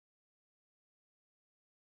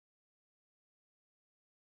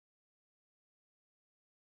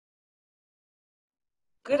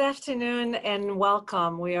Good afternoon and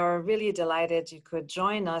welcome. We are really delighted you could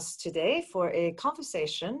join us today for a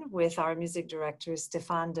conversation with our music director,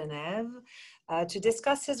 Stéphane Denève, to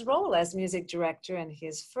discuss his role as music director and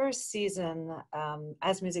his first season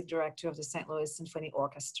as music director of the St. Louis Symphony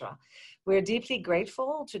Orchestra. We're deeply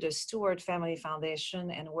grateful to the Stewart Family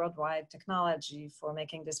Foundation and Worldwide Technology for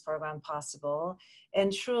making this program possible,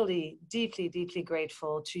 and truly deeply, deeply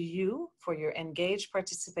grateful to you for your engaged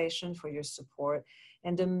participation, for your support,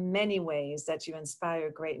 and the many ways that you inspire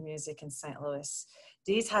great music in St. Louis.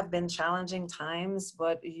 These have been challenging times,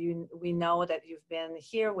 but we know that you've been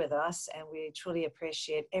here with us, and we truly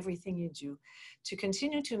appreciate everything you do to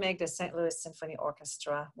continue to make the St. Louis Symphony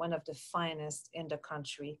Orchestra one of the finest in the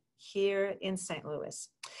country here in St. Louis.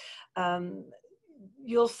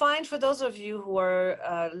 You'll find, for those of you who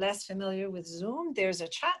are less familiar with Zoom, there's a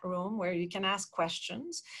chat room where you can ask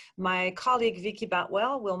questions. My colleague Vicky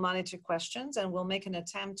Batwell will monitor questions and will make an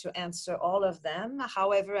attempt to answer all of them.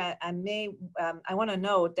 However, I want to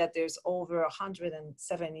note that there's over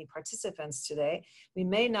 170 participants today. We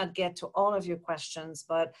may not get to all of your questions,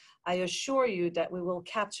 but I assure you that we will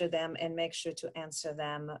capture them and make sure to answer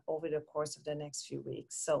them over the course of the next few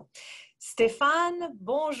weeks. So, Stéphane,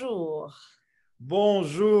 bonjour.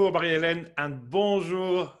 Bonjour, Marie-Hélène, and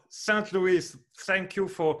bonjour, St. Louis. Thank you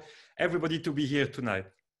for everybody to be here tonight.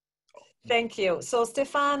 Thank you. So,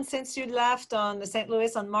 Stéphane, since you left on the St.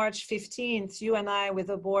 Louis on March 15th, you and I, with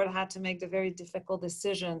the board, had to make the very difficult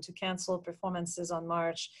decision to cancel performances on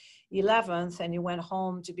March 11th, and you went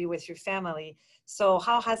home to be with your family. So,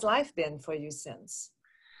 how has life been for you since?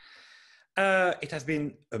 It has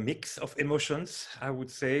been a mix of emotions, I would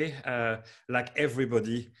say. Like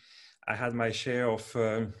everybody, I had my share of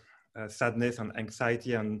sadness and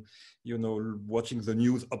anxiety and, watching the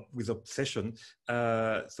news with obsession.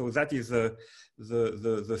 So that is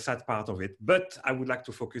the sad part of it. But I would like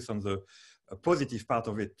to focus on the positive part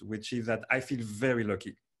of it, which is that I feel very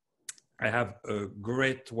lucky. I have a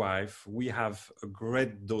great wife. We have a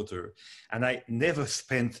great daughter. And I never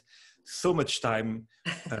spent so much time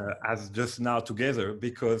as just now together,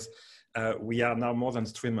 because we are now more than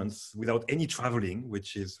 3 months without any traveling,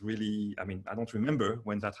 which is really, I don't remember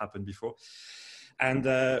when that happened before. And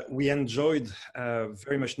we enjoyed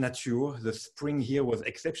very much nature. The spring here was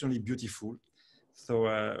exceptionally beautiful.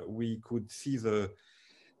 So we could see the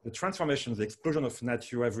transformation, the explosion of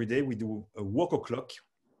nature every day. We do a walk o'clock.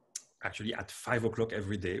 Actually, at 5 o'clock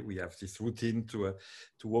every day, we have this routine to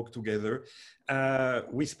walk together.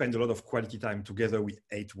 We spend a lot of quality time together. We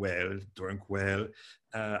ate well, drank well.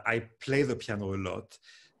 I play the piano a lot.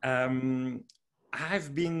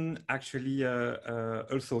 I've been actually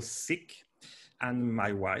also sick, and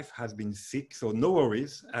my wife has been sick, so no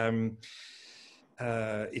worries.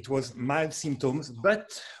 It was mild symptoms,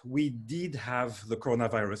 but we did have the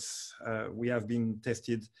coronavirus. We have been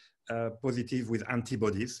tested positive with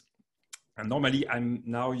antibodies. And normally, I'm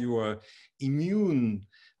now your immune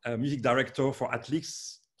music director for at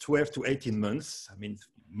least 12 to 18 months.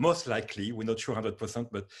 Most likely, we're not sure 100%,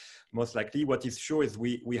 but most likely. What is sure is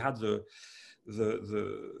we had the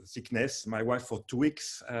sickness. My wife for 2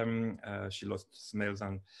 weeks, she lost smells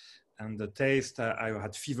and the taste. I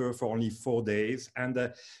had fever for only 4 days.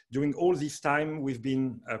 And during all this time, we've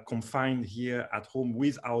been confined here at home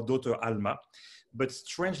with our daughter, Alma. But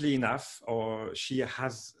strangely enough, she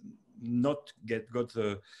has not got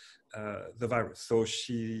the virus. So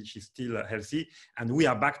she's still healthy, and we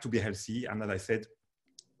are back to be healthy. And as I said,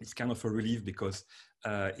 it's kind of a relief, because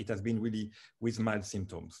it has been really with mild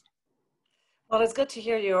symptoms. Well, it's good to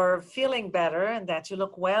hear you're feeling better and that you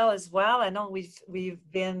look well as well. I know we've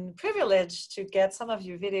been privileged to get some of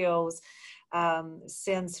your videos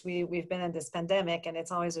since we've been in this pandemic, and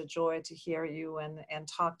it's always a joy to hear you and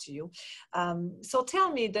talk to you. So tell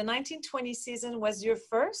me, the 1920 season was your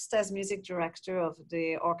first as music director of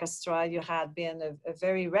the orchestra. You had been a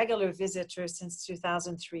very regular visitor since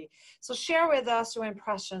 2003. So share with us your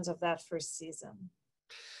impressions of that first season.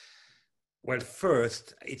 Well,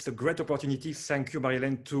 first, it's a great opportunity. Thank you,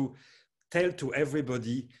 Marie-Hélène, to tell to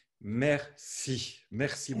everybody, merci.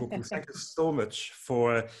 Merci beaucoup. Thank you so much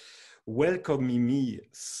for welcoming me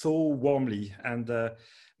so warmly. And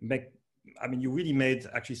you really made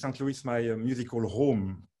actually St. Louis my musical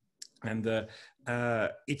home. And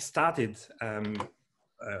it started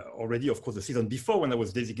already, of course, the season before, when I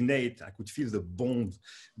was designated. I could feel the bond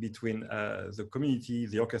between the community,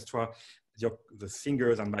 the orchestra, the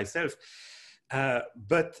singers, and myself.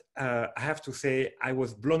 But I have to say, I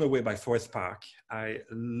was blown away by Forest Park. I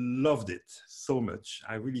loved it so much.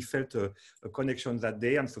 I really felt a connection that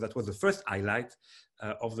day. And so that was the first highlight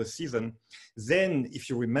of the season. Then, if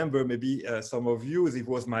you remember, maybe some of you, it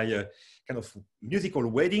was my kind of musical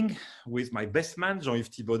wedding with my best man, Jean-Yves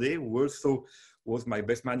Thibaudet, who also was my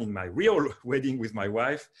best man in my real wedding with my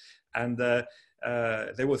wife. And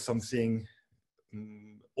there was something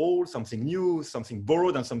old, something new, something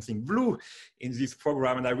borrowed, and something blue in this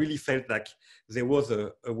program. And I really felt like there was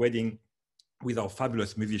a wedding with our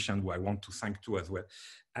fabulous musician, who I want to thank too as well.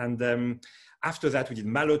 And after that, we did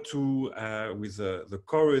Malo 2 with the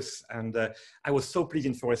chorus. And I was so pleased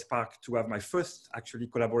in Forest Park to have my first actually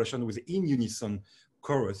collaboration with In Unison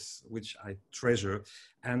chorus, which I treasure.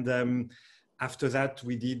 And after that,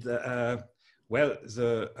 we did well,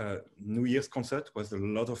 the New Year's concert was a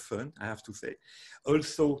lot of fun, I have to say.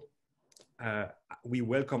 Also, we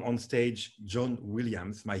welcome on stage John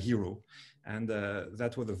Williams, my hero. And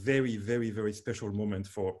that was a very, very, very special moment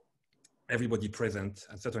for everybody present,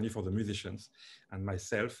 and certainly for the musicians and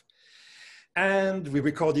myself. And we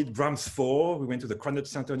recorded Brahms 4. We went to the Carnegie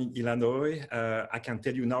Center in Illinois. I can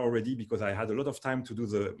tell you now already, because I had a lot of time to do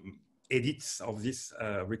the edits of this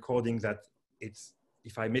recording, that it's,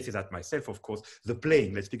 if I may say that myself, of course, the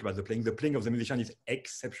playing, let's speak about the playing. The playing of the musician is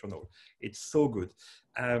exceptional. It's so good.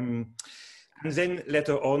 And then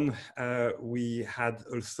later on, we had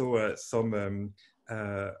also some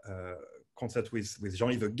concert with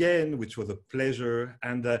Jean-Yves again, which was a pleasure.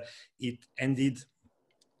 And it ended,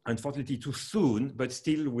 unfortunately, too soon, but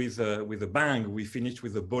still with a bang. We finished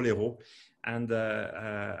with a bolero. And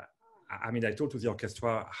I mean, I told to the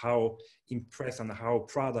orchestra how impressed and how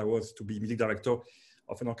proud I was to be music director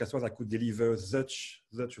of an orchestra that could deliver such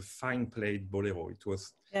a fine played bolero. It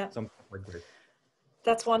was something quite great.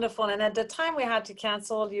 That's wonderful. And at the time we had to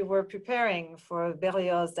cancel, you were preparing for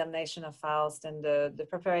Berlioz's Damnation of Faust, and the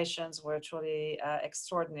preparations were truly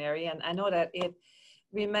extraordinary. And I know that it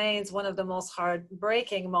remains one of the most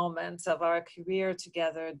heartbreaking moments of our career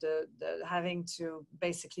together, the having to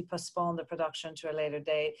basically postpone the production to a later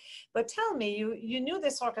date. But tell me, you knew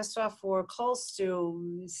this orchestra for close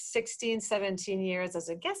to 16, 17 years as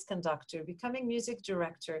a guest conductor, becoming music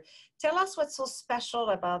director. Tell us what's so special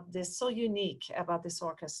about this, so unique about this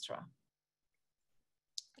orchestra.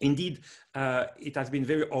 Indeed, it has been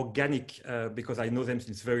very organic because I know them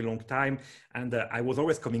since a very long time. And I was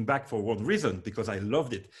always coming back for one reason, because I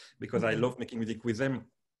loved it, because I love making music with them.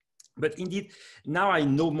 But indeed, now I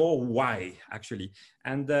know more why, actually.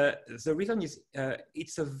 And the reason is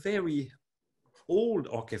it's a very old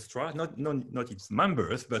orchestra, not its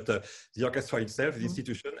members, but the orchestra itself, the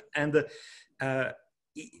institution. And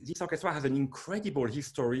this orchestra has an incredible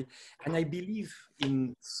history, and I believe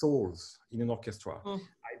in souls in an orchestra.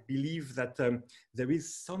 I believe that there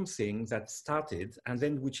is something that started, and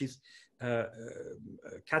then which is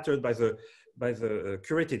catered by the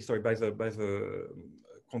curated, sorry, by the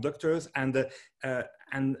conductors, and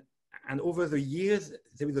over the years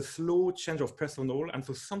there is a slow change of personnel, and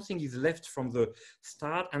so something is left from the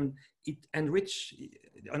start, and it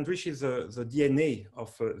enriches the DNA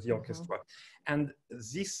of the orchestra. And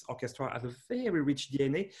this orchestra has a very rich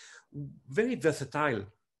DNA, very versatile,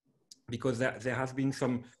 because there has been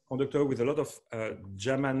some conductor with a lot of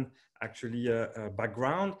German actually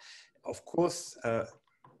background. Of course,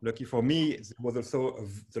 lucky for me, it was also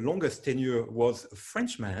the longest tenure was a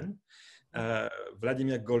Frenchman,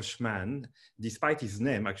 Vladimir Golschmann. Despite his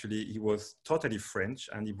name, actually, he was totally French,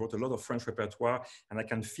 and he brought a lot of French repertoire, and I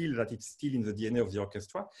can feel that it's still in the DNA of the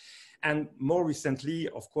orchestra. And more recently,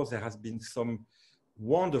 of course, there has been some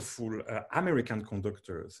wonderful American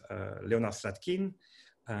conductors, Leonard Slatkin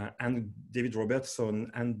and David Robertson,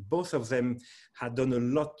 and both of them had done a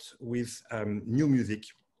lot with new music,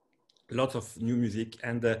 lots of new music,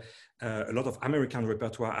 and a lot of American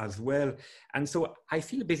repertoire as well. And so I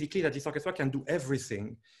feel basically that this orchestra can do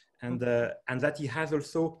everything, and that it has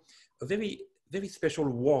also a very, very special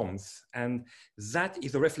warmth. And that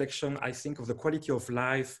is a reflection, I think, of the quality of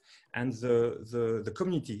life and the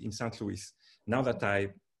community in St. Louis. Now that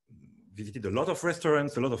I visited a lot of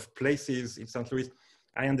restaurants, a lot of places in St. Louis,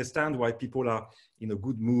 I understand why people are in a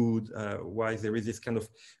good mood, why there is this kind of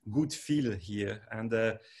good feel here.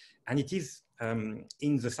 And it is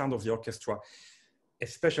in the sound of the orchestra,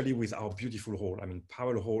 especially with our beautiful hall. I mean,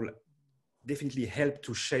 Powell Hall definitely helped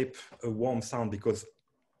to shape a warm sound, because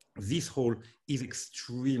this hall is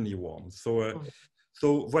extremely warm. So,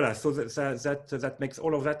 so voilà, so that makes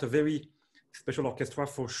all of that a very special orchestra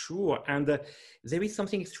for sure. And there is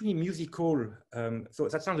something extremely musical. So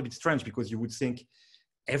that sounds a bit strange, because you would think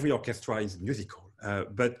every orchestra is musical,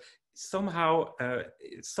 but somehow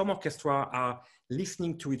some orchestra are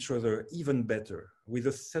listening to each other even better with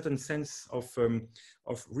a certain sense of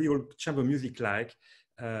real chamber music-like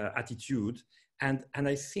attitude. And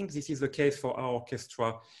I think this is the case for our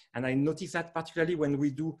orchestra. And I notice that particularly when we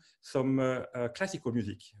do some classical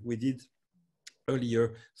music. We did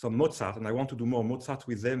earlier some Mozart, and I want to do more Mozart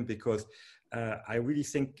with them because I really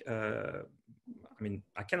think, I mean,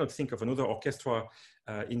 I cannot think of another orchestra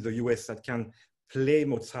in the US that can play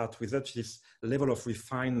Mozart with such this level of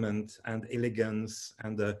refinement and elegance.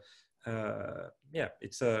 And yeah,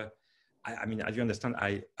 it's I mean, as you understand,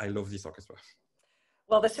 I love this orchestra.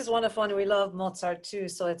 Well, this is wonderful, and we love Mozart too,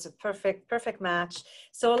 so it's a perfect match.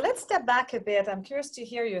 So let's step back a bit. I'm curious to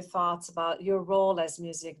hear your thoughts about your role as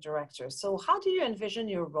music director. So how do you envision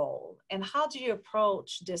your role, and how do you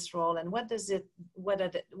approach this role, and what does it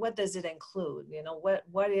include? You know,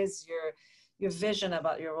 what is your vision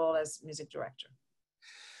about your role as music director?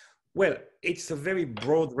 Well, it's a very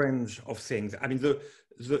broad range of things. I mean,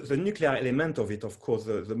 the nuclear element of it, of course,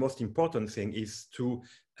 the most important thing is to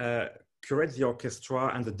curate the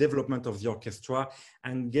orchestra and the development of the orchestra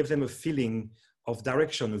and give them a feeling of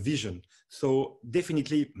direction, a vision. So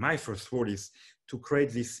definitely my first role is to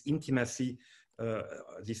create this intimacy,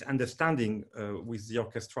 this understanding with the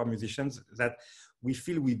orchestra musicians that we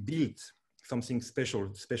feel we built something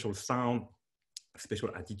special, special sound, special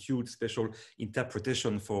attitude, special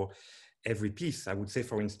interpretation for every piece. I would say,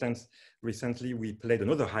 for instance, recently we played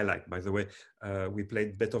another highlight, by the way. We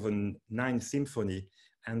played Beethoven 9th Symphony,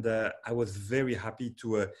 and I was very happy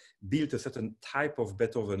to build a certain type of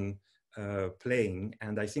Beethoven playing,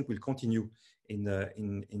 and I think we'll continue in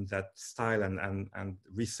that style and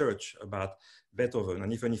research about Beethoven.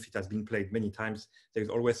 And even if it has been played many times, there's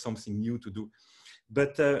always something new to do.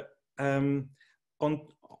 But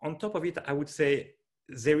on top of it, I would say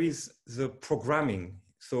there is the programming.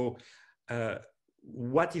 So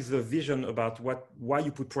what is the vision about why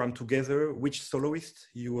you put program together, which soloist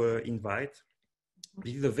you invite?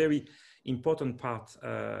 This is a very important part.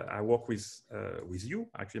 I work with you,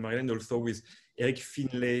 actually, Marie-Hélène, also with Eric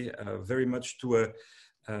Finlay, very much to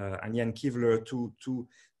and Jan Kivler,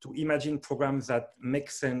 to imagine programs that make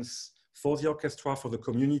sense for the orchestra, for the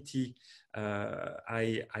community.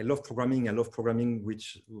 I love programming. I love programming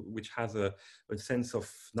which has a sense of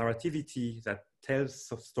narrativity that tells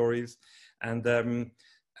of stories, and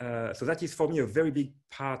so that is for me a very big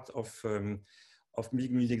part of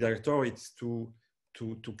music director. It's to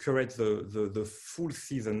curate the full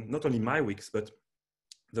season, not only my weeks, but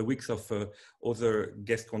the weeks of other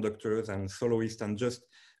guest conductors and soloists, and just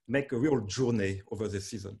make a real journey over the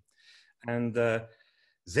season. And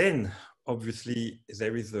then, obviously,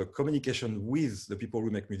 there is the communication with the people we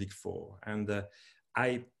make music for. And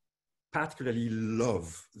I particularly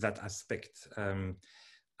love that aspect.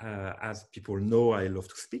 As people know, I love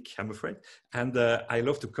to speak, I'm afraid. And I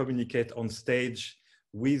love to communicate on stage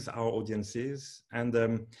with our audiences, and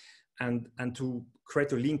to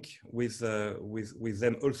create a link with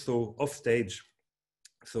them also off stage.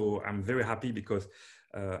 So I'm very happy because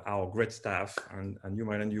our great staff and you,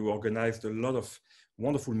 Marie-Hélène, you organized a lot of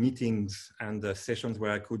wonderful meetings and sessions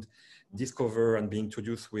where I could discover and be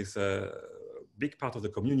introduced with a big part of the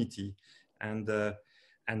community. And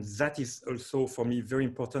that is also for me very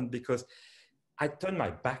important because I turn my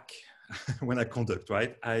back when I conduct,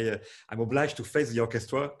 right? I'm obliged to face the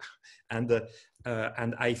orchestra, and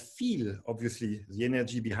I feel obviously the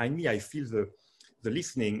energy behind me. I feel the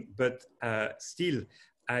listening, but still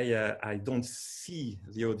I don't see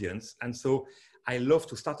the audience, and so I love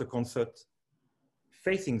to start a concert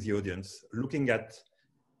facing the audience, looking at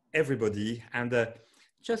everybody, and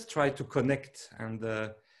just try to connect and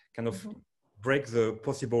kind of break the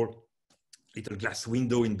possible little glass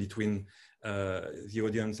window in between the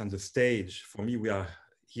audience and the stage. For me, we are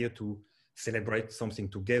here to celebrate something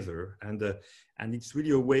together, and it's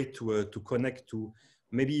really a way to connect, to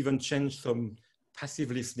maybe even change some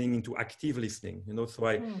passive listening into active listening. You know, so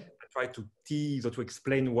I try to tease or to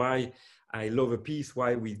explain why I love a piece,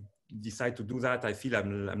 why we decide to do that. I feel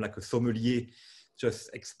I'm like a sommelier, just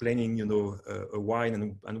explaining, you know, a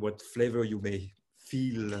wine and what flavor you may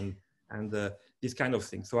feel and this kind of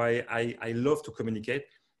thing. So I love to communicate,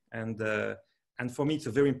 and for me it's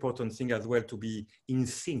a very important thing as well to be in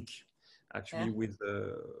sync, actually, with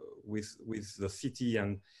the city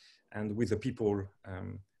and with the people,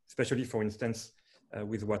 especially, for instance,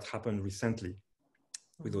 with what happened recently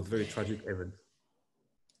with those very tragic events.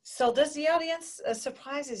 So does the audience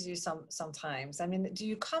surprises you sometimes? I mean, do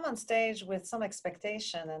you come on stage with some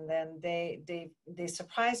expectation and then they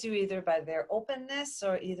surprise you either by their openness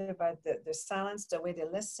or either by the silence, the way they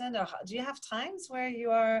listen? Or do you have times where you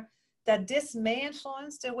are that this may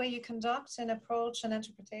influence the way you conduct and approach an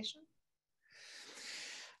interpretation?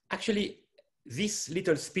 Actually, this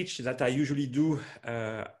little speech that I usually do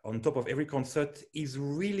on top of every concert is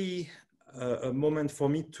really a moment for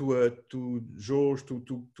me to jauge,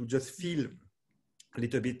 to just feel a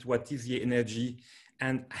little bit what is the energy.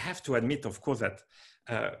 And I have to admit, of course, that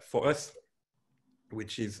for us,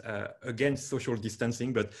 which is against social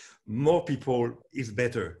distancing, but more people is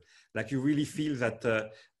better. Like you really feel that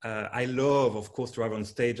I love, of course, to have on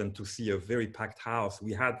stage and to see a very packed house.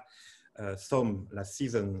 We had some last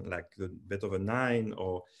season, like the Beethoven 9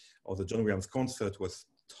 or the John Williams concert was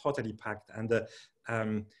totally packed. And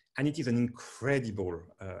it is an incredible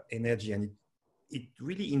energy, and it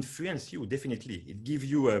really influences you, definitely. It gives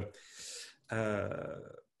you a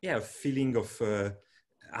feeling of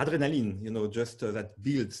adrenaline, you know, just that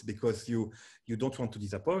builds, because you don't want to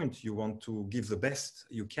disappoint, you want to give the best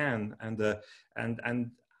you can.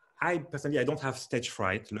 And I personally, I don't have stage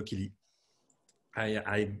fright, luckily.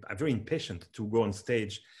 I'm very impatient to go on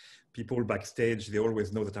stage. People backstage, they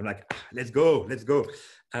always know that I'm like, let's go,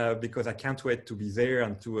 because I can't wait to be there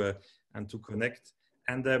and to connect.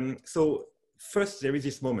 And so first there is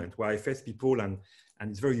this moment where I face people, and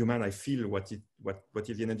it's very human. I feel what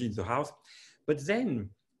is the energy in the house. But then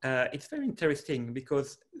it's very interesting,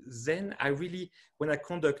 because then I really, when I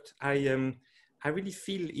conduct, I really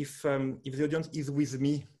feel if the audience is with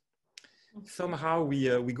me. Somehow we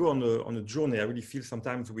go on a journey. I really feel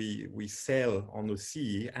sometimes we sail on the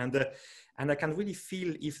sea, and I can really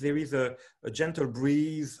feel if there is a gentle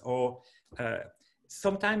breeze, or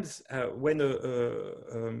sometimes when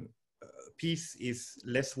a piece is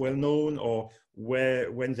less well known, or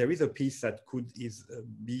when there is a piece that could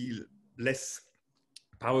be less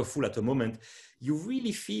powerful at the moment, you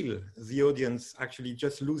really feel the audience actually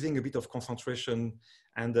just losing a bit of concentration,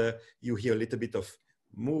 and you hear a little bit of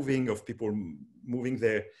moving, of people moving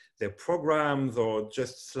their programs, or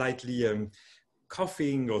just slightly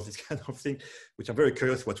coughing, or this kind of thing, which I'm very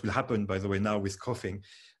curious what will happen, by the way, now with coughing.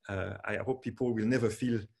 I hope people will never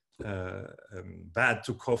feel bad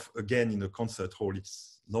to cough again in a concert hall.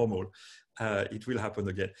 It's normal. It will happen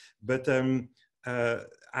again. But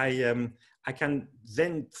I can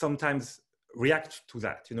then sometimes react to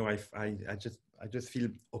that. You know, I just feel,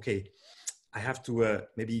 okay, I have to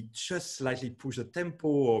maybe just slightly push the tempo,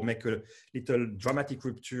 or make a little dramatic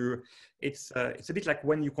rupture. It's a bit like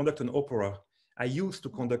when you conduct an opera. I used to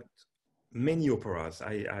conduct many operas.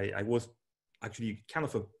 I was actually kind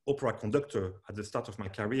of an opera conductor at the start of my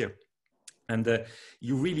career. And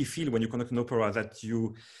you really feel when you conduct an opera that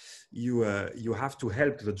you have to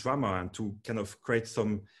help the drama, and to kind of create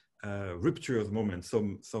some rupture moments,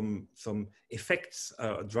 some effects,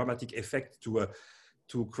 dramatic effect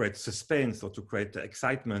to create suspense, or to create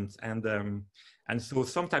excitement. And so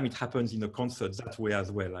sometimes it happens in a concert that way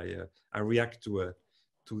as well. I react to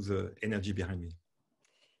the energy behind me.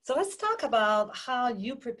 So let's talk about how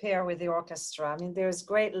you prepare with the orchestra. I mean, there's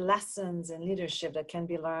great lessons in leadership that can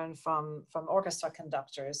be learned from orchestra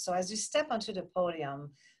conductors. So as you step onto the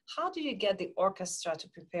podium, how do you get the orchestra to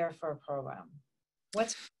prepare for a program?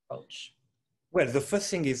 What's your approach? Well, the first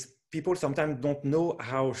thing is people sometimes don't know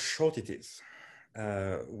how short it is.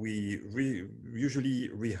 We usually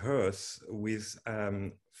rehearse with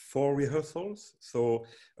 4 rehearsals. So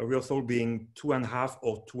a rehearsal being 2.5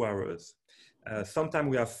 or 2 hours. Sometimes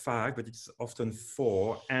we have 5, but it's often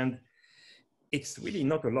 4. And it's really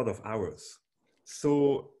not a lot of hours.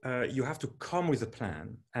 So you have to come with a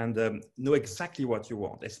plan and know exactly what you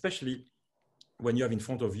want, especially when you have in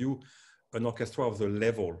front of you an orchestra of the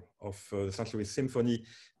level of the St. Louis Symphony.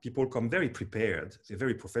 People come very prepared, they're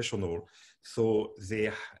very professional. So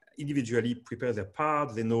they individually prepare their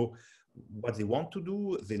part, they know what they want to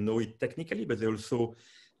do, they know it technically, but they also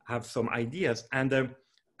have some ideas. And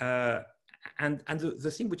the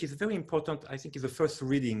thing which is very important, I think, is the first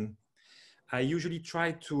reading. I usually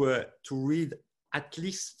try to read at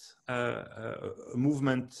least a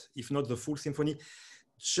movement, if not the full symphony,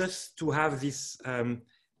 just to have this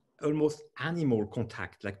almost animal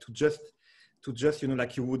contact, like to just, you know,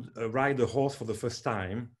 like you would ride a horse for the first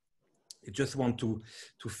time. You just want to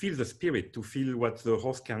feel the spirit, to feel what the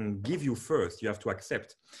horse can give you first. You have to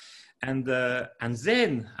accept. And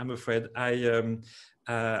then, I'm afraid,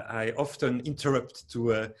 I often interrupt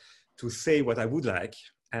to say what I would like.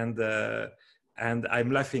 And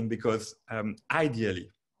I'm laughing because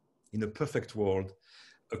ideally, in a perfect world,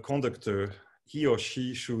 a conductor, he or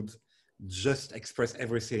she should just express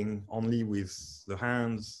everything only with the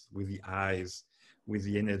hands, with the eyes, with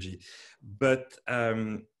the energy. But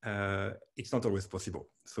it's not always possible.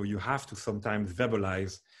 So you have to sometimes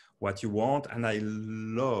verbalize what you want. And I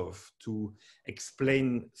love to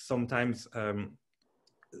explain sometimes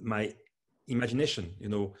my imagination, you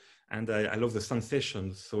know, and I love the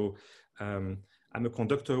sensations. So I'm a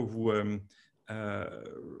conductor who,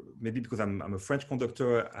 maybe because I'm a French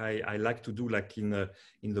conductor, I like to do like in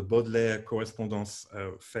the Baudelaire correspondence,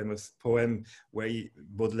 famous poem where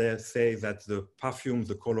Baudelaire says that the perfume,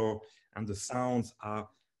 the color, and the sounds are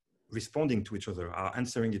responding to each other, are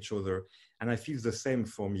answering each other. And I feel the same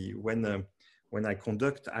for me. When I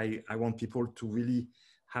conduct, I want people to really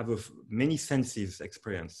have many senses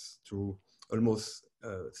experience, to almost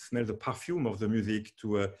smell the perfume of the music,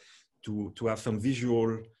 to have some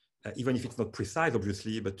visual, even if it's not precise,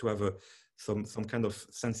 obviously, but to have some kind of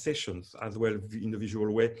sensations as well in the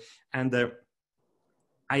visual way. And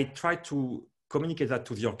I try to communicate that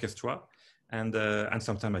to the orchestra. And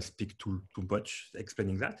sometimes I speak too much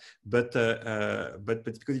explaining that, but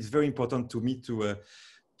because it's very important to me to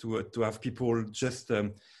have people just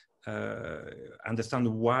understand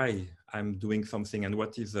why I'm doing something and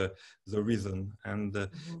what is the reason. And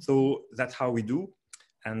so that's how we do.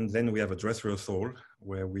 And then we have a dress rehearsal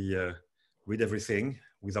where we read everything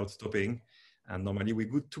without stopping. And normally we're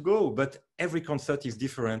good to go, but every concert is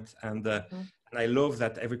different. And I love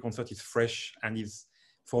that every concert is fresh and is,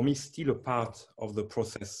 for me, still a part of the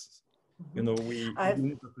process. You know, we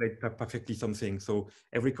need to play perfectly something. So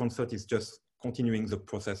every concert is just continuing the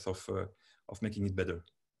process of making it better.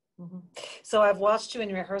 So I've watched you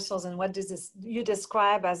in rehearsals, and what does you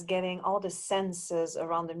describe as getting all the senses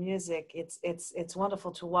around the music? It's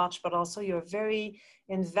wonderful to watch, but also you're very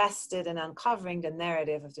invested in uncovering the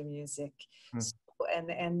narrative of the music. So,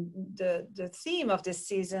 and the theme of this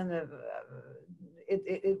season of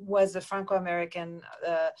it was the Franco-American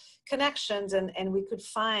connections, and we could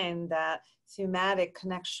find that thematic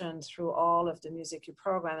connection through all of the music you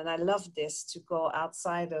program. And I love this, to go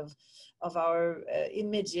outside of our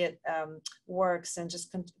immediate works and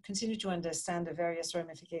just continue to understand the various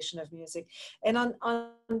ramifications of music. And on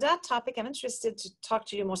that topic, I'm interested to talk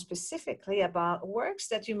to you more specifically about works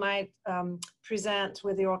that you might present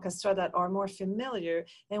with the orchestra that are more familiar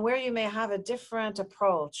and where you may have a different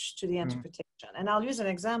approach to the interpretation. And I'll use an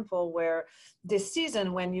example where this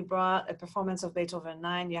season, when you brought a performance of Beethoven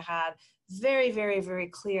 9, you had very, very, very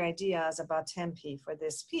clear ideas about tempi for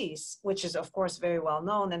this piece, which is of course very well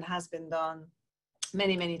known and has been done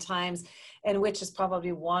many, many times, and which is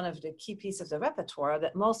probably one of the key pieces of the repertoire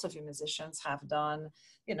that most of you musicians have done,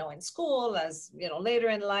 you know, in school, as you know, later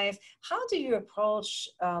in life. How do you approach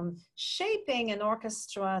shaping an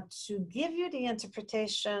orchestra to give you the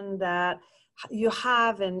interpretation that you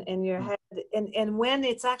have in your head, and when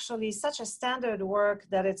it's actually such a standard work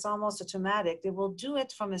that it's almost automatic? They will do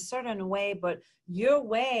it from a certain way, but your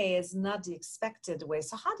way is not the expected way.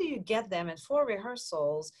 So how do you get them in 4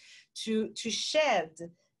 rehearsals to shed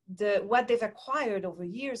what they've acquired over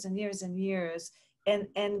years and years and years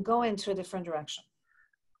and go into a different direction?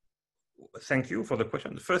 Thank you for the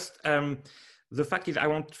question. First, the fact is, I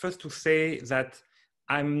want first to say that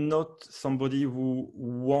I'm not somebody who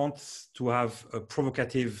wants to have a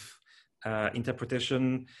provocative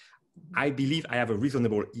interpretation. I believe I have a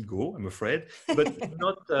reasonable ego, I'm afraid, but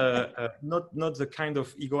not the kind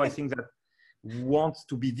of ego, I think, that wants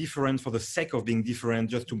to be different for the sake of being different,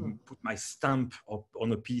 just to put my stamp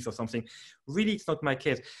on a piece or something. Really, it's not my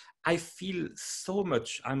case. I feel so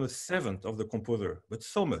much, I'm a servant of the composer, but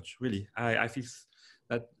so much, really. I feel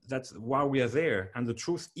that's why we are there. And the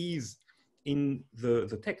truth is in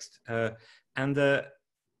the text.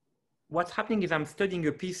 What's happening is I'm studying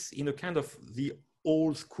a piece in a kind of the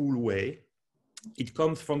old school way. It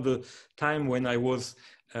comes from the time when I was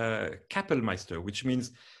Kapellmeister, which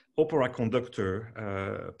means opera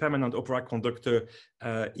conductor, permanent opera conductor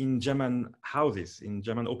in German houses, in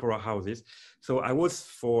German opera houses. So I was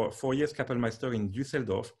for 4 years Kapellmeister in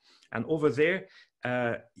Düsseldorf, and over there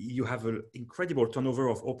you have an incredible turnover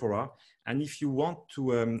of opera. And if you want to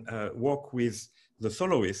work with the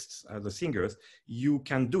soloists, the singers, you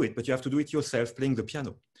can do it, but you have to do it yourself, playing the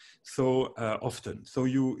piano so often. So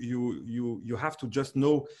you have to just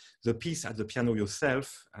know the piece at the piano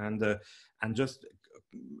yourself, and just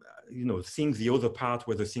sing the other part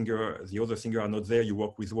where the other singer are not there. You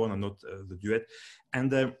work with one and not the duet.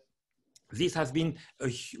 And this has been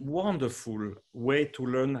a wonderful way to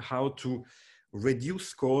learn how to reduce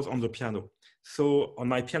scores on the piano. So on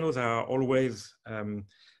my piano, there are always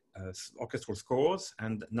orchestral scores.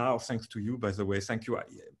 And now, thanks to you, by the way, thank you.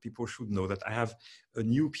 People should know that I have a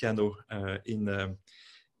new piano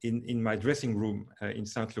in my dressing room in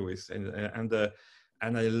St. Louis.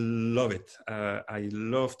 And I love it. I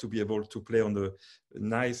love to be able to play on the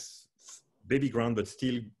nice baby ground, but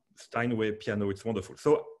still Steinway piano. It's wonderful.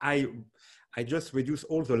 So I just reduce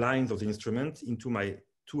all the lines of the instrument into my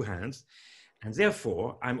two hands. And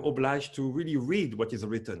therefore, I'm obliged to really read what is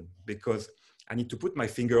written because I need to put my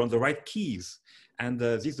finger on the right keys. And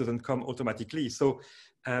this doesn't come automatically. So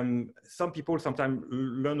some people sometimes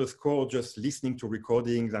learn a score just listening to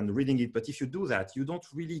recordings and reading it. But if you do that, you don't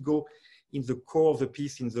really go in the core of the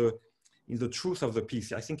piece, in the truth of the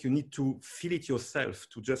piece. I think you need to feel it yourself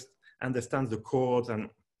to just understand the chords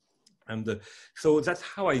so that's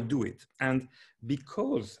how I do it. And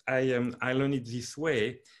because I learn it this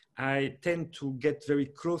way, I tend to get very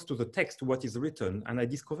close to the text, to what is written, and I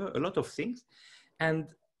discover a lot of things. And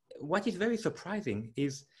what is very surprising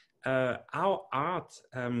is our art,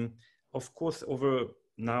 of course, over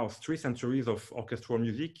now 3 centuries of orchestral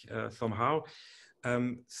music, somehow,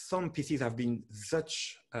 some pieces have been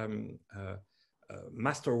such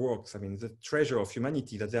masterworks, I mean, the treasure of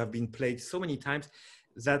humanity, that they have been played so many times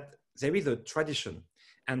that there is a tradition.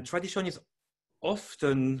 And tradition is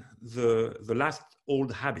often the last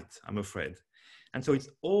old habit, I'm afraid. And so it's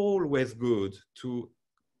always good to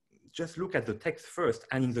just look at the text first.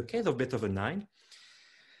 And in the case of Beethoven 9,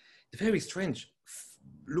 it's very strange.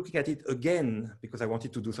 Looking at it again, because I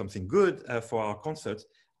wanted to do something good for our concert,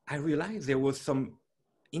 I realized there was some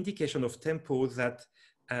indication of tempos that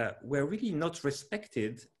were really not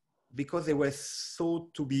respected because they were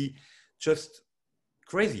thought to be just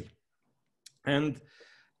crazy. And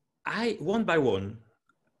one by one,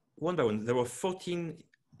 there were 14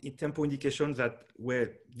 tempo indications that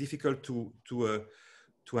were difficult to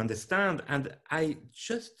understand. And I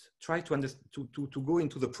just tried to go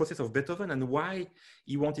into the process of Beethoven and why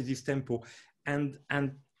he wanted this tempo. And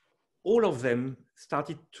all of them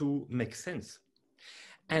started to make sense.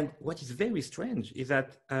 And what is very strange is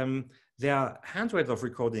that there are hundreds of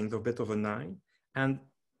recordings of Beethoven 9, and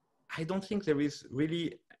I don't think there is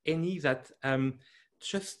really any that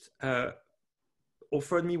just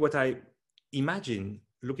offered me what I imagined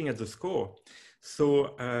looking at the score.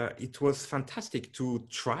 So it was fantastic to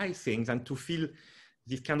try things and to feel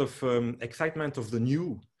this kind of excitement of the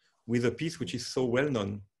new with a piece which is so well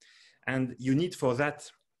known. And you need for that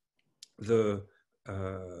the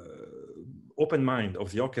open mind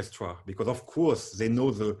of the orchestra, because of course they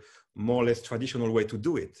know the more or less traditional way to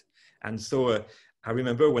do it. And so I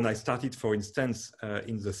remember when I started, for instance,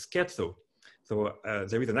 in the scherzo. So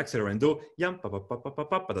there is an accelerando,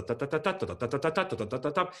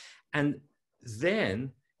 and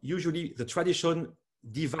then usually the tradition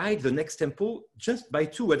divides the next tempo just by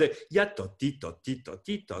 2, where the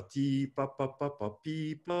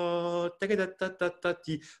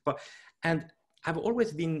and I've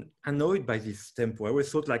always been annoyed by this tempo. I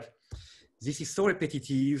always thought like, this is so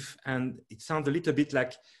repetitive and it sounds a little bit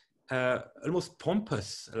like almost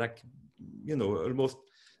pompous, like, you know, almost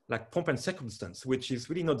like pomp and circumstance, which is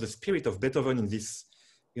really not the spirit of Beethoven in this,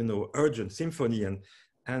 you know, urgent symphony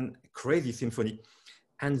and crazy symphony.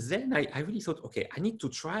 And then I really thought, okay, I need to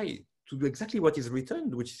try to do exactly what is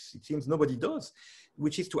written, which it seems nobody does,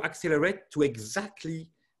 which is to accelerate to exactly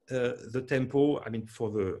the tempo. I mean, for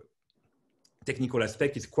the technical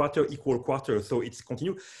aspect, it's quarter equal quarter, so it's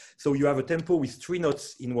continuous. So you have a tempo with 3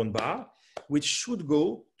 notes in 1 bar, which should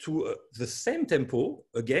go to the same tempo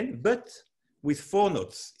again, but with 4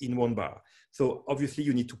 notes in 1 bar. So obviously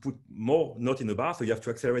you need to put more notes in a bar, so you have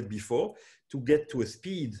to accelerate before to get to a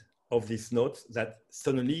speed of these notes that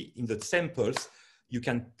suddenly in the same pulse, you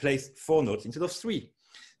can place 4 notes instead of 3.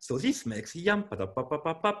 So this makes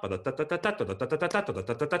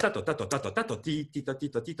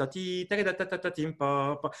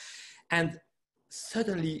and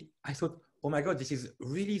suddenly I thought, oh my God, this is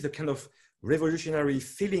really the kind of revolutionary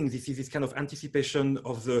feeling. This is this kind of anticipation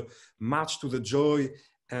of the march to the joy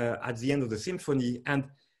at the end of the symphony. And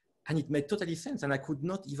it made totally sense. And I could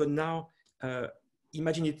not even now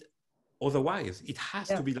imagine it otherwise. It has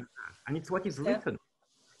to be like that. And it's what is written.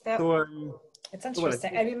 So, it's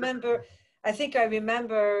interesting. I think I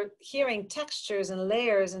remember hearing textures and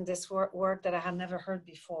layers in this work that I had never heard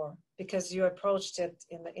before, because you approached it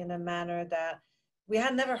in a manner that we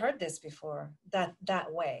had never heard this before,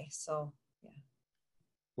 that way. So, yeah.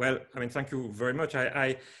 Well, I mean, thank you very much.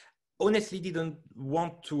 I honestly didn't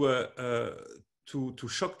want to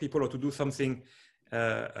shock people or to do something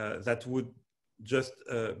that would just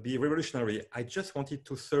be revolutionary. I just wanted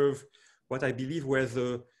to serve what I believe were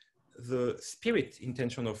the the spirit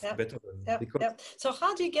intention of Beethoven. Because So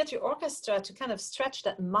how do you get your orchestra to kind of stretch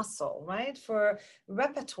that muscle, right? For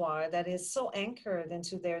repertoire that is so anchored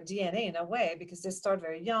into their DNA in a way, because they start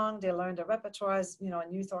very young, they learn the repertoires, you know,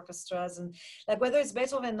 in youth orchestras, and like whether it's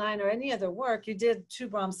Beethoven 9 or any other work, you did 2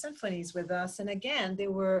 Brahms symphonies with us. And again, they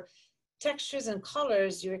were textures and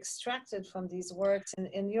colors you extracted from these works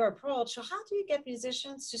in your approach. So how do you get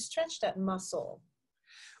musicians to stretch that muscle?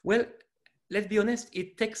 Well, let's be honest,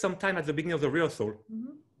 it takes some time at the beginning of the rehearsal.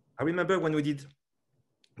 Mm-hmm. I remember when we did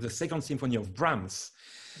the second symphony of Brahms,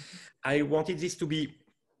 I wanted this to be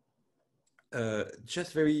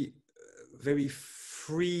just very, very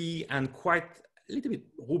free and quite a little bit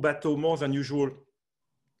rubato, more than usual,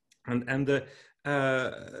 and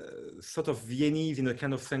sort of Viennese in a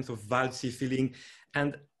kind of sense of valsy feeling.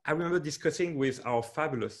 And I remember discussing with our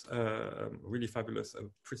fabulous, really fabulous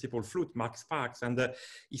principal flute, Mark Sparks, and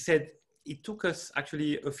he said it took us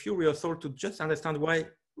actually a few rehearsals to just understand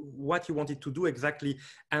what he wanted to do exactly.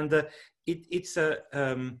 And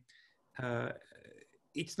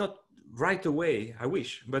it's not right away, I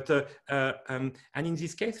wish, but and in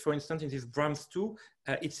this case, for instance, in this Brahms 2,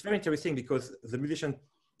 it's very interesting because the musician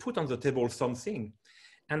put on the table something,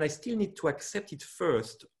 and I still need to accept it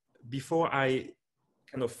first before I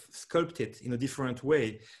kind of sculpt it in a different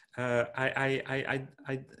way. It's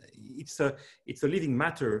a living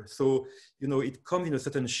matter, so you know it comes in a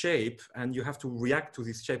certain shape, and you have to react to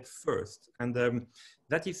this shape first. And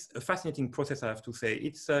that is a fascinating process, I have to say.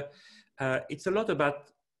 It's a lot about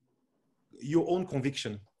your own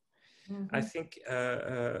conviction. Mm-hmm. I think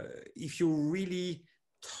if you're really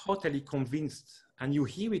totally convinced and you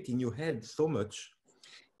hear it in your head so much,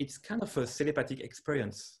 it's kind of a telepathic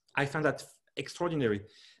experience. I find that extraordinary.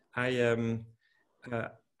 I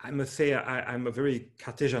must say I'm a very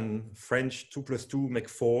Cartesian French, 2 + 2 make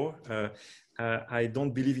 4. I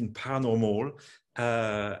don't believe in paranormal,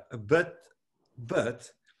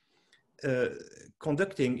 but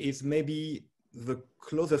conducting is maybe the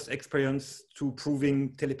closest experience to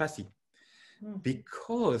proving telepathy,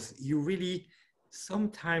 because you really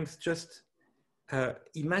sometimes just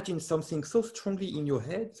imagine something so strongly in your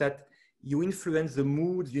head that you influence the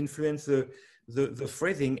mood, you influence the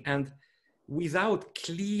phrasing, and without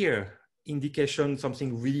clear indication,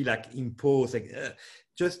 something really like imposed, like,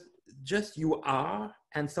 just you are,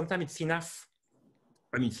 and sometimes it's enough.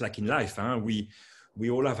 I mean, it's like in life, huh? We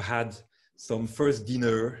all have had some first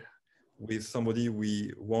dinner with somebody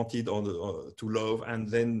we wanted or to love, and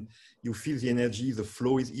then you feel the energy, the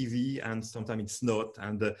flow is easy, and sometimes it's not,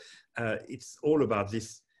 and it's all about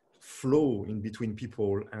this flow in between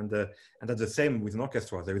people, and that's the same with an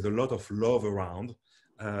orchestra. There is a lot of love around,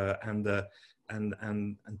 and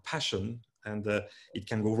passion, and it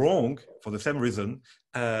can go wrong for the same reason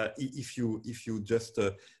if you just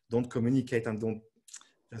don't communicate and don't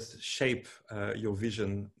just shape your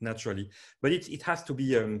vision naturally. But it has to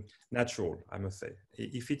be natural, I must say.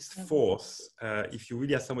 If it's force, if you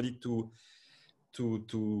really have somebody to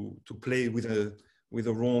play with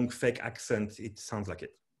a wrong fake accent, it sounds like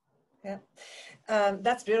it. Yeah,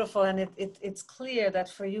 that's beautiful, and it's clear that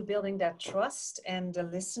for you, building that trust and the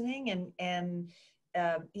listening and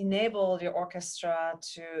enable your orchestra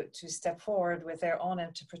to step forward with their own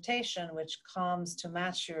interpretation, which comes to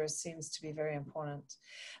match yours, seems to be very important.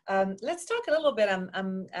 Let's talk a little bit.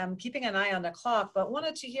 I'm keeping an eye on the clock, but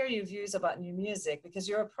wanted to hear your views about new music, because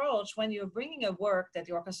your approach when you're bringing a work that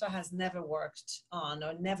the orchestra has never worked on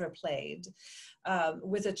or never played,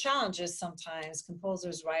 with the challenges sometimes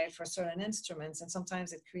composers write for certain instruments, and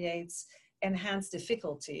sometimes it creates enhanced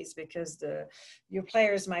difficulties because your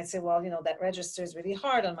players might say, well, you know, that register is really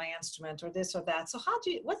hard on my instrument, or this or that. So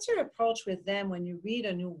what's your approach with them when you read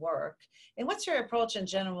a new work, and what's your approach in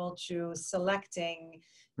general to selecting,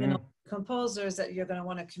 you know, composers that you're going to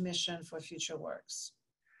want to commission for future works?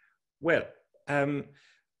 Well,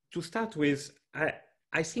 to start with,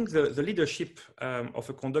 I think the leadership of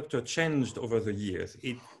a conductor changed over the years.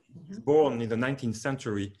 It was born in the 19th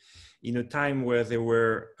century, in a time where there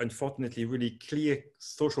were, unfortunately, really clear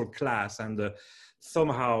social class, and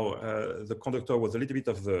somehow the conductor was a little bit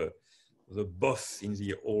of the boss in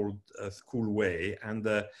the old school way, and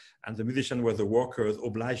the musicians were the workers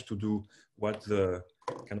obliged to do what the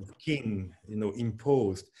kind of king, you know,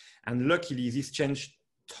 imposed. And luckily, this changed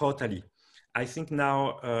totally. I think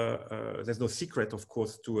now there's no secret, of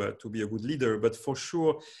course, to be a good leader, but for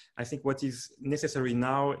sure, I think what is necessary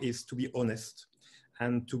now is to be honest,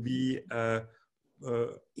 and to be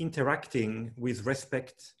interacting with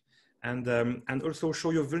respect, and also show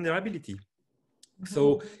your vulnerability.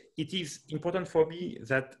 So it is important for me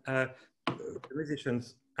that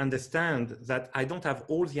musicians understand that I don't have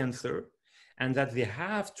all the answer, and that they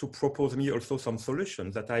have to propose me also some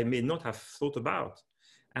solutions that I may not have thought about.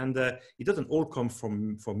 And it doesn't all come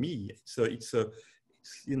from me. It's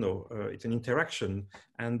an interaction.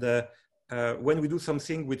 And when we do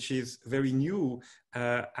something which is very new,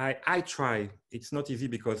 I try. It's not easy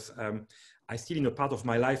because I still in a part of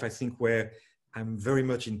my life, I think, where I'm very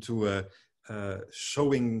much into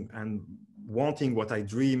showing and wanting what I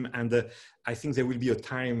dream. And I think there will be a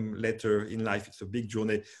time later in life, it's a big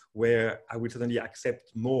journey, where I will suddenly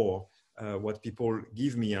accept more what people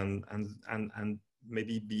give me and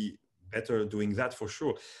maybe be better doing that for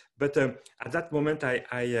sure. But at that moment,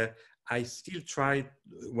 I still try,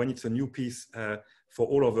 when it's a new piece, for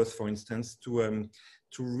all of us, for instance, to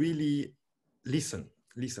really listen.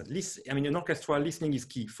 I mean, in orchestra, listening is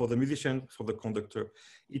key for the musician, for the conductor.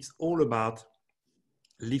 It's all about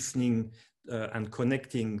listening and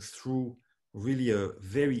connecting through really a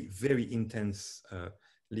very, very intense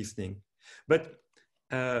listening. But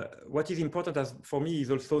what is important for me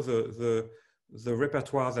is also the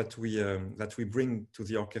repertoire that we bring to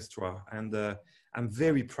the orchestra, and I'm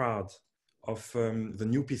very proud of the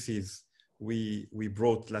new pieces we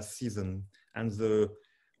brought last season and the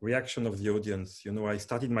reaction of the audience. You know, I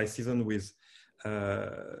started my season with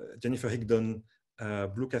Jennifer Higdon,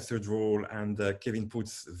 Blue Cathedral, and Kevin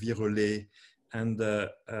Putz's Virelais, and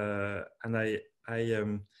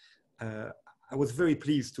I was very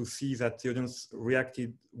pleased to see that the audience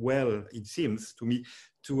reacted well, it seems to me,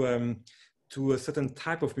 to a certain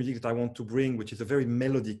type of music that I want to bring, which is a very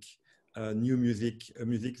melodic new music, a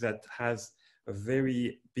music that has a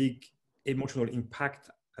very big emotional impact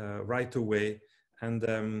right away. And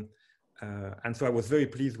so I was very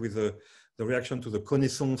pleased with the reaction to the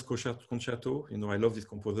Connaissance concerto. You know, I love this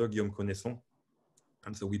composer, Guillaume Connaissant.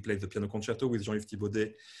 And so we played the piano concerto with Jean-Yves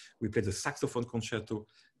Thibaudet. We played the saxophone concerto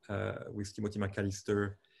with Timothy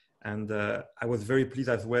McAllister. And I was very pleased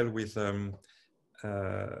as well with some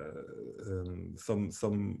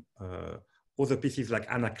other pieces like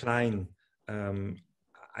Anna Klein.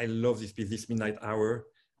 I love this piece, This Midnight Hour.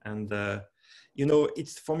 And, you know,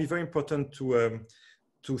 it's for me very important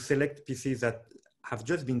to select pieces that have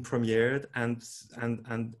just been premiered and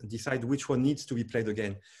decide which one needs to be played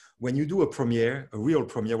again. When you do a premiere, a real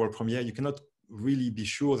premiere, world premiere, you cannot really be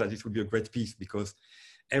sure that this will be a great piece, because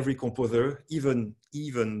every composer, even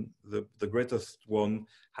the greatest one,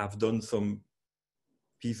 have done some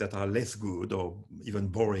pieces that are less good or even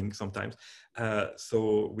boring sometimes.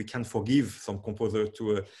 So we can forgive some composers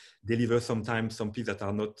to deliver sometimes some pieces that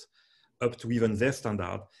are not up to even their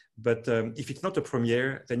standard. But if it's not a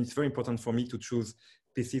premiere, then it's very important for me to choose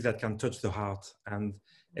pieces that can touch the heart, and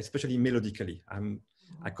especially melodically.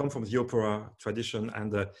 I come from the opera tradition,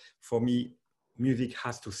 and for me, music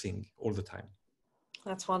has to sing all the time.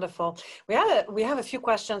 That's wonderful. We have a few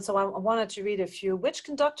questions, so I wanted to read a few. Which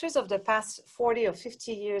conductors of the past 40 or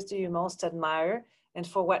 50 years do you most admire, and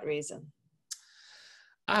for what reason?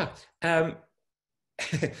 I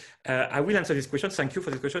will answer this question. Thank you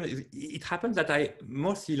for this question. It happens that I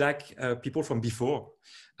mostly like people from before.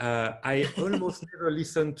 I almost never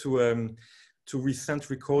listen to recent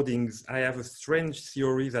recordings. I have a strange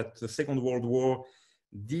theory that the Second World War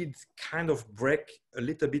did kind of break a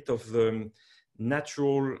little bit of the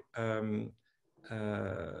natural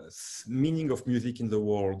meaning of music in the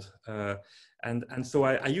world. And so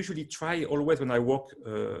I usually try always, when I work,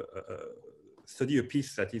 study a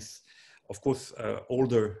piece that is, of course,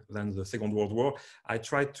 older than the Second World War, I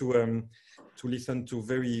try to listen to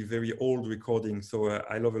very, very old recordings. So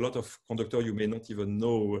I love a lot of conductors you may not even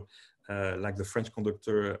know, like the French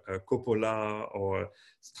conductor Coppola or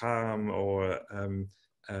Stram or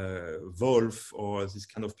Wolf, or this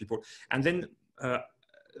kind of people. And then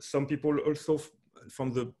some people also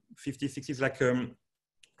from the 50s, 60s, like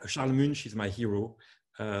Charles Munch is my hero,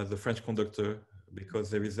 the French conductor, because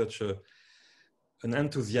there is such an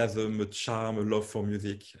enthusiasm, a charm, a love for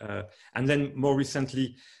music. And then more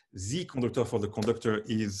recently, the conductor for the conductor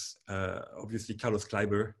is obviously Carlos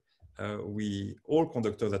Kleiber. All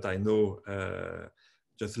conductors that I know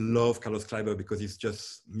just love Carlos Kleiber, because it's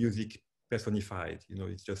just music personified. You know,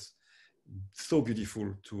 it's just so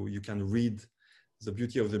beautiful you can read the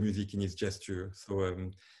beauty of the music in his gesture. So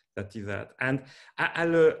that is that. And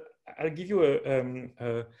I'll give you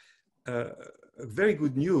a very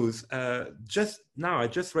good news. Just now, I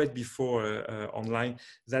just read before online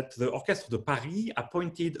that the Orchestra de Paris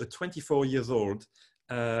appointed a 24-year-old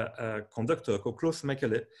conductor called Klaus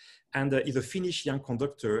Mekele, and he's a Finnish young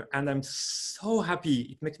conductor, and I'm so happy.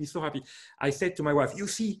 It makes me so happy. I said to my wife, you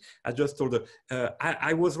see, I just told her,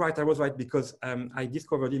 I was right, because I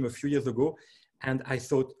discovered him a few years ago, And I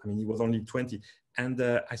thought, I mean, he was only 20. And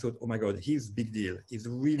I thought, oh my God, he's a big deal. He's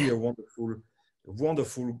really a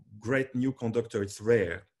wonderful, great new conductor. It's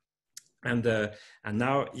rare. And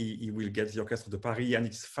now he will get the Orchestra de Paris, and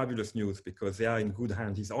it's fabulous news because they are in good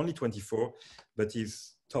hands. He's only 24, but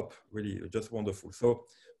he's top, really, just wonderful. So,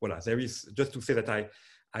 voilà, there is, just to say that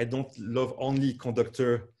I don't love only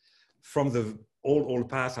conductor from the old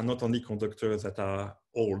past, and not only conductors that are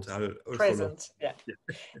old. I also present, yeah.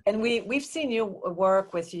 And we've seen you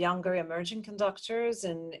work with younger emerging conductors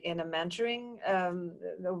in a mentoring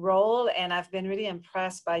role, and I've been really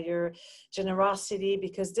impressed by your generosity,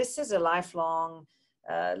 because this is a lifelong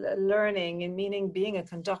learning, and meaning being a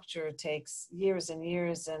conductor takes years and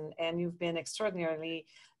years, and you've been extraordinarily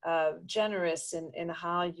generous in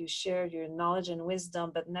how you share your knowledge and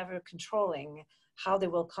wisdom, but never controlling how they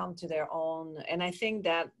will come to their own. And I think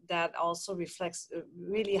that also reflects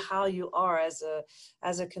really how you are as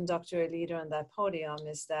a conductor, a leader on that podium,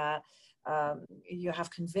 is that you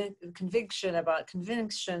have conviction about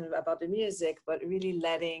the music, but really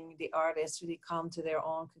letting the artists really come to their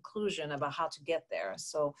own conclusion about how to get there.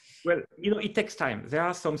 So, well, it takes time. There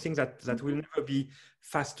are some things that will never be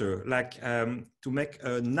faster. Like to make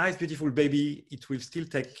a nice, beautiful baby, it will still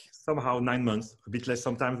take somehow 9 months, a bit less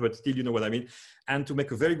sometimes, but still, you know what I mean. And to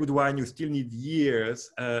make a very good wine, you still need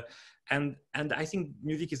years. And I think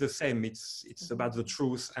music is the same. It's about the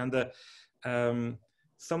truth. And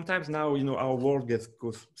sometimes now, our world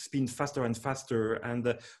goes spin faster and faster,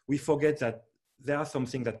 and we forget that there are some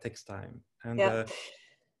things that takes time. And yeah.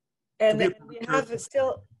 And we have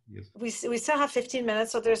still. Yes. We still have 15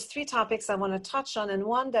 minutes, so there's 3 topics I want to touch on, and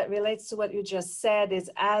one that relates to what you just said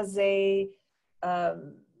is, as a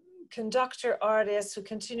conductor artist who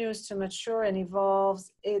continues to mature and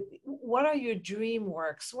evolves, what are your dream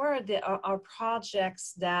works? What are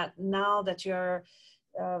projects that, now that you're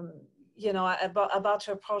about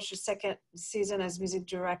to approach your 2nd season as music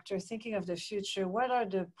director, thinking of the future, what are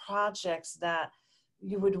the projects that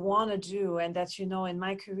you would want to do, and that, in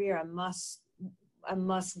my career I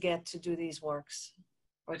must get to do these works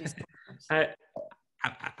or these programs?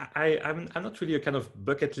 I'm not really a kind of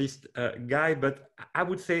bucket list guy, but I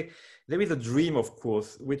would say there is a dream, of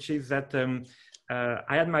course, which is that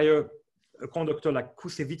I admire a conductor like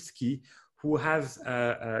Kusevitsky, who has,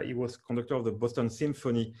 he was conductor of the Boston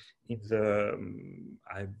Symphony in the,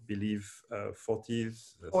 I believe,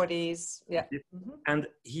 40s. 40s, yeah. And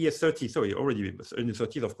he is 30, sorry, already in the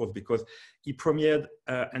 30s, of course, because he premiered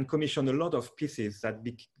and commissioned a lot of pieces that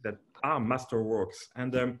are masterworks.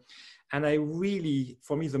 And I really,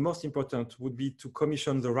 for me, the most important would be to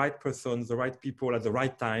commission the right person, the right people at the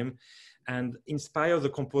right time, and inspire the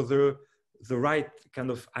composer the right kind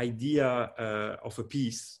of idea of a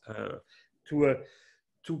piece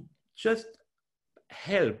to just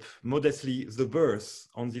help modestly the birth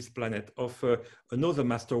on this planet of another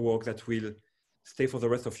masterwork that will stay for the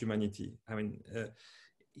rest of humanity. I mean,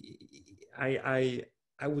 I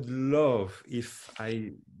would love if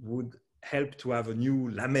I would help to have a new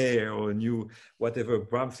La Mer or a new whatever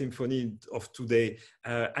Brahms symphony of today,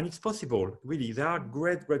 and it's possible. Really, there are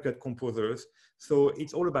great record composers. So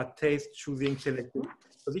it's all about taste, choosing, selecting.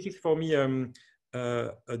 So this is for me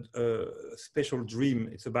a special dream.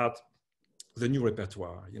 It's about the new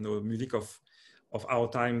repertoire, music of our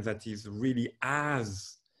time that is really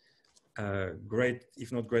as great,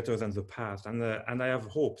 if not greater than the past. And I have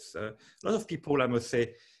hopes. A lot of people, I must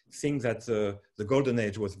say, think that the golden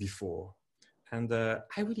age was before. And I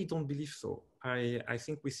really don't believe so. I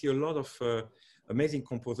think we see a lot of amazing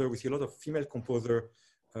composers. We see a lot of female composers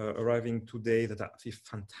arriving today that are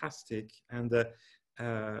fantastic. And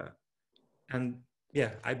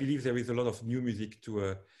yeah, I believe there is a lot of new music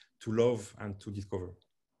to love and to discover.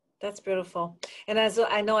 That's beautiful. And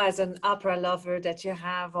I know as an opera lover that you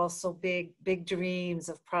have also big dreams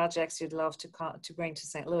of projects you'd love to bring to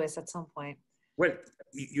St. Louis at some point. Well,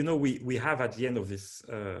 we have at the end of this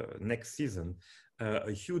next season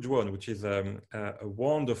a huge one, which is a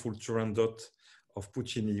wonderful Turandot of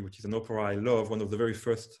Puccini, which is an opera I love, one of the very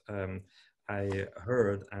first I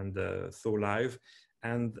heard and saw live.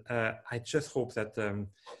 And I just hope that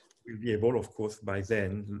we'll be able, of course, by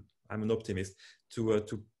then, I'm an optimist,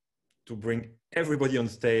 to bring everybody on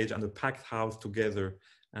stage and a packed house together,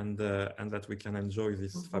 and that we can enjoy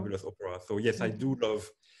this fabulous opera. So yes, I do love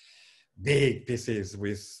big pieces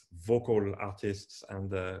with vocal artists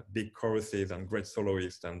and big choruses and great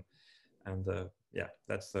soloists, and yeah,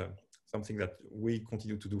 that's something that we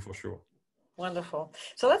continue to do for sure. Wonderful.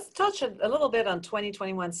 So let's touch a little bit on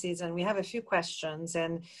 2021 season. We have a few questions,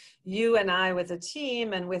 and you and I, with the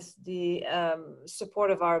team and with the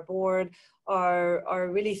support of our board, are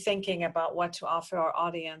really thinking about what to offer our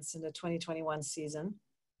audience in the 2021 season.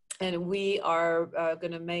 And we are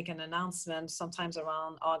going to make an announcement sometimes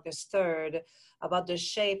around August 3rd about the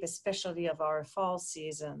shape, especially of our fall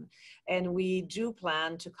season. And we do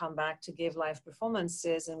plan to come back to give live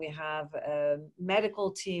performances, and we have a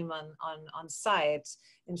medical team on site,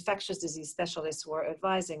 infectious disease specialists who are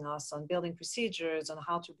advising us on building procedures on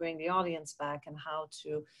how to bring the audience back and how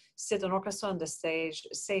to sit an orchestra on the stage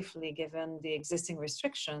safely given the existing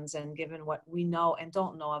restrictions and given what we know and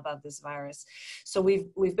don't know about this virus. So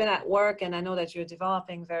we've been at work, and I know that you're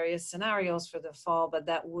developing various scenarios for the fall, but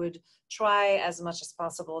that would try as much as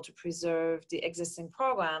possible to preserve the existing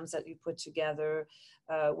programs that you put together,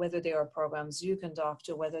 whether they are programs you conduct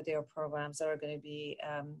or whether they are programs that are going to be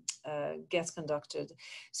guest conducted.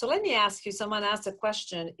 So let me ask you, someone asked a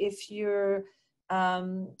question, if your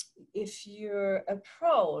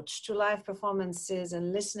approach to live performances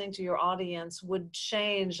and listening to your audience would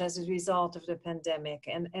change as a result of the pandemic,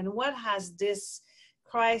 and what has this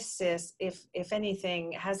crisis, if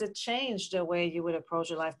anything, has it changed the way you would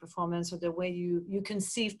approach a live performance or the way you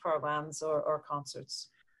conceive programs or concerts?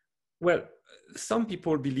 Well, some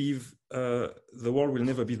people believe the world will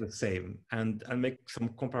never be the same, and make some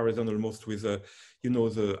comparison almost with,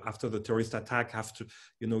 after the terrorist attack, after,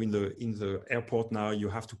 in the airport now, you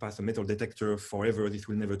have to pass a metal detector forever. This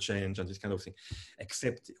will never change, and this kind of thing,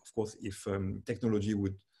 except, of course, if technology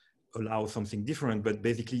would allow something different. But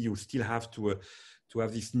basically, you still have to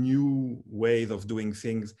have these new ways of doing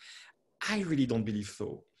things. I really don't believe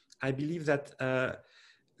so. I believe that,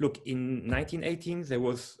 look, in 1918, there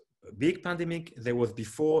was a big pandemic, there was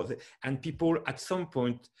before, and people at some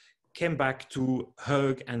point came back to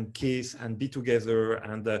hug and kiss and be together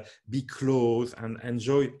and be close and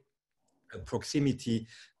enjoy proximity.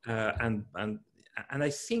 And I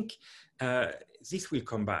think this will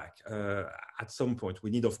come back at some point.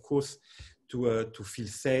 We need, of course, to feel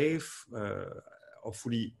safe.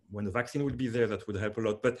 Hopefully, when the vaccine will be there, that would help a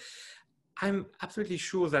lot. But I'm absolutely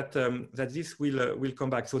sure that that this will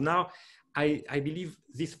come back. So now, I believe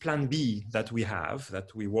this plan B that we have,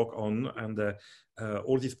 that we work on, and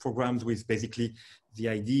all these programs with basically the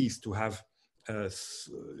idea is to have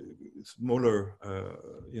smaller,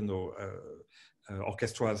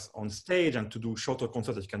 orchestras on stage and to do shorter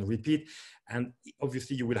concerts that you can repeat. And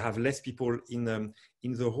obviously you will have less people in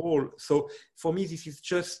the hall. So for me, this is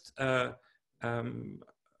just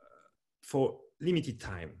for limited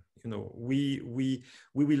time. We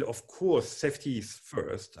will, of course, safety is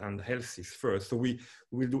first and health is first. So we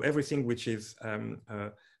will do everything which is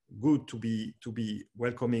good to be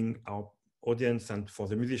welcoming our audience and for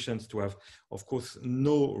the musicians to have, of course,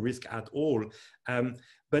 no risk at all.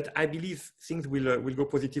 But I believe things will go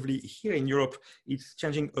positively. Here in Europe, it's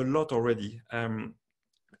changing a lot already.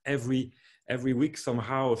 Every week,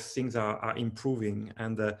 somehow, things are improving.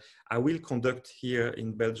 And I will conduct here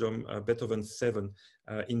in Belgium Beethoven 7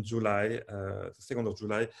 in July, the 2nd of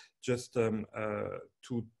July, just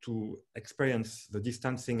to experience the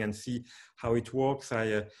distancing and see how it works.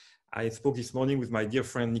 I spoke this morning with my dear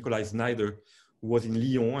friend Nikolai Snyder, who was in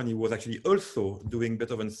Lyon, and he was actually also doing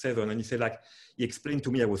Beethoven 7. And he said, he explained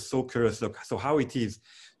to me, I was so curious, so how it is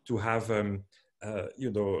to have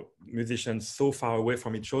musicians so far away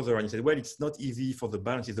from each other. And he said, well, it's not easy for the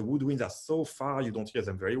bands. The woodwinds are so far, you don't hear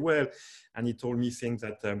them very well. And he told me things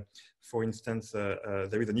that, for instance,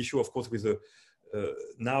 there is an issue, of course, with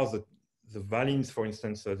now the violins, for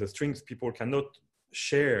instance, the strings, people cannot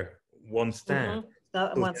share one stand. Mm-hmm.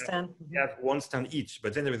 Not So one stand. they have one stand each,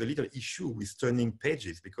 but then there is a little issue with turning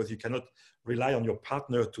pages because you cannot rely on your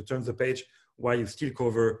partner to turn the page while you still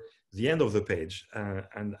cover the end of the page.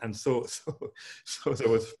 And so that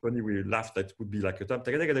was funny. We laughed. That would be like a tap,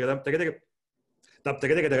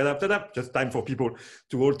 just time for people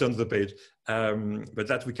to all turn the page. But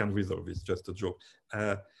that we can resolve. It's just a joke.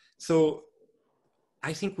 So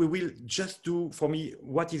I think we will just do, for me,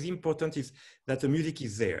 what is important is that the music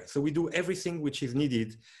is there. So we do everything which is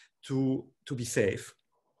needed to be safe,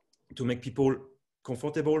 to make people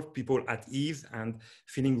comfortable, people at ease and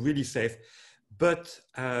feeling really safe. But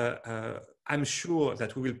I'm sure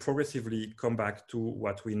that we will progressively come back to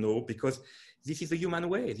what we know, because this is the human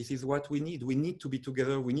way. This is what we need. We need to be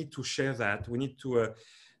together. We need to share that. We need to,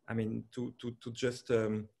 to just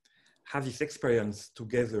have this experience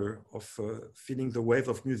together of feeling the wave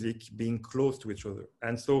of music, being close to each other.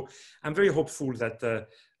 And so I'm very hopeful that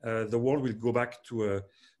the world will go back to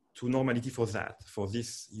normality for that, for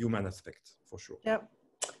this human aspect, for sure. Yep.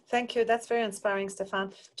 Thank you. That's very inspiring,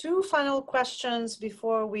 Stéphane. Two final questions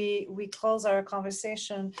before we close our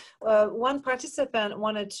conversation. One participant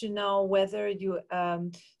wanted to know whether you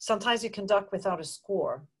sometimes you conduct without a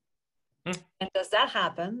score. And does that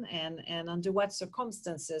happen? And under what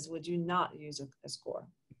circumstances would you not use a score?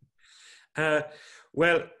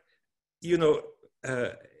 Well, you know,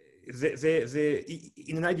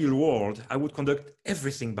 in an ideal world, I would conduct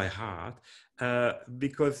everything by heart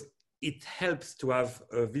because it helps to have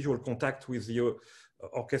a visual contact with your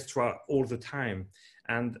orchestra all the time.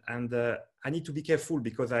 And I need to be careful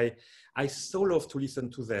because I so love to listen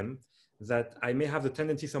to them that I may have the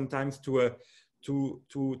tendency sometimes to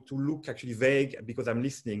look actually vague because I'm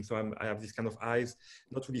listening. So I have this kind of eyes,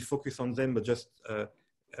 not really focus on them, but just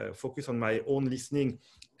focus on my own listening.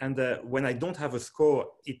 And when I don't have a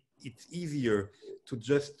score, it's easier to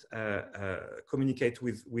just communicate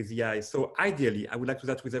with the eyes. So ideally, I would like to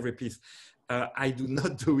do that with every piece. I do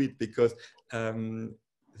not do it because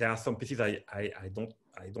there are some pieces I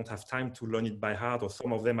don't have time to learn it by heart, or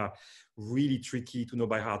some of them are really tricky to know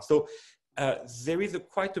by heart. So there is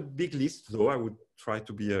quite a big list, though I would try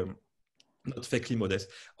to be not fakely modest,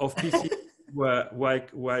 of pieces where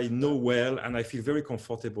I know well and I feel very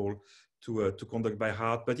comfortable to conduct by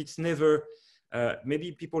heart. But it's never.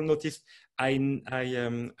 Maybe people noticed I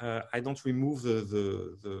don't remove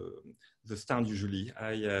the stand usually.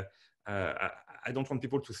 I don't want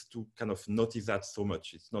people to kind of notice that so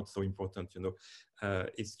much. It's not so important, you know.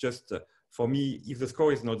 It's just for me, if the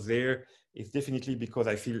score is not there, it's definitely because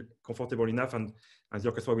I feel comfortable enough, and the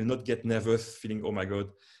orchestra will not get nervous, feeling, oh my God,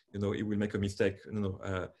 you know, it will make a mistake. No.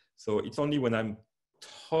 So it's only when I'm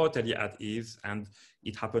totally at ease, and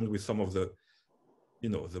it happened with some of the, you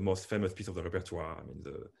know, the most famous piece of the repertoire. I mean,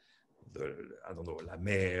 the I don't know, La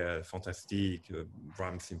Mer, Fantastique,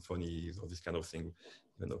 Brahms symphonies, or this kind of thing,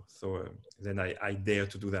 you know. So then I dare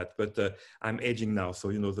to do that. But I'm aging now, so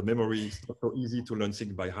you know, the memory is not so easy to learn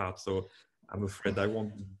things by heart. So I'm afraid I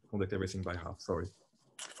won't conduct everything by heart. Sorry.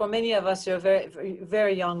 For many of us, you're a very,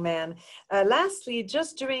 very young man. Lastly,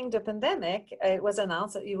 just during the pandemic, it was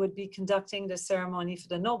announced that you would be conducting the ceremony for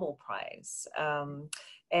the Nobel Prize.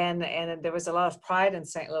 And there was a lot of pride in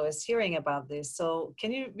St. Louis hearing about this. So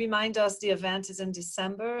can you remind us, the event is in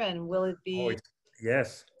December, and will it be?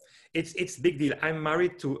 Yes, it's big deal. I'm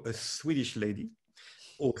married to a Swedish lady,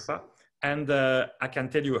 Åsa. And I can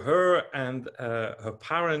tell you, her and her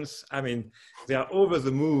parents, I mean, they are over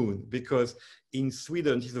the moon because in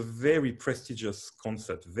Sweden, it's a very prestigious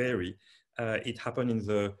concert, it happened in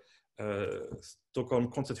the Stockholm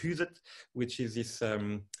Concerthuset, which is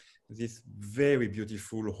this very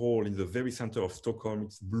beautiful hall in the very center of Stockholm.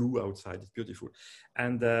 It's blue outside, it's beautiful.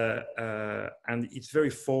 And it's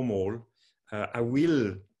very formal. I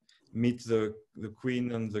will meet the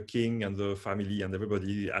queen and the king and the family and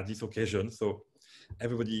everybody at this occasion. So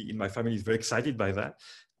everybody in my family is very excited by that.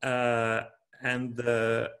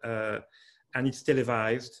 And it's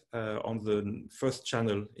televised on the first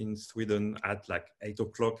channel in Sweden at like 8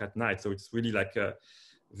 o'clock at night. So it's really like a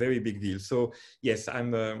very big deal. So yes, I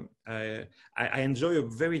enjoy a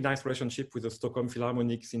very nice relationship with the Stockholm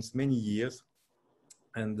Philharmonic since many years.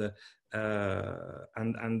 And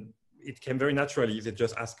it came very naturally. They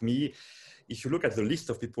just asked me. If you look at the list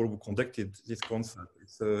of people who conducted this concert,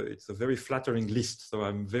 it's a very flattering list. So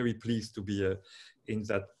I'm very pleased to be in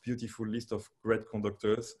that beautiful list of great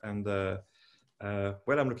conductors. And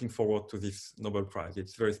well, I'm looking forward to this Nobel Prize.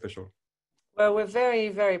 It's very special. Well, we're very,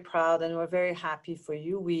 very proud, and we're very happy for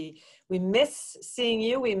you. We miss seeing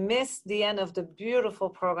you. We miss the end of the beautiful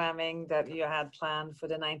programming that you had planned for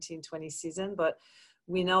the 1920 season, but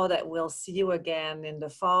we know that we'll see you again in the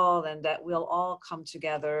fall, and that we'll all come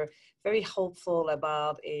together very hopeful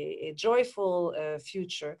about a joyful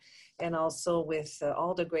future, and also with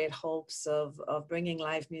all the great hopes of bringing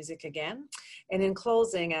live music again. And in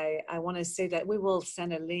closing, I want to say that we will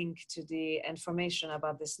send a link to the information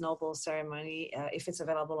about this Nobel ceremony if it's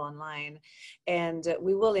available online. And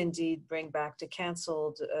we will indeed bring back the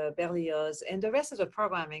canceled Berlioz and the rest of the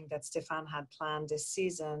programming that Stéphane had planned this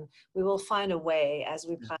season. We will find a way, as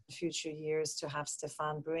we plan future years, to have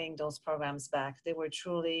Stéphane bring those programs back. They were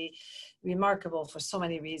truly remarkable for so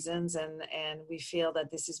many reasons, and we feel that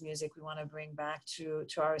this is music we want to bring back to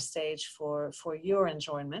our stage for your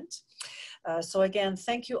enjoyment. So again,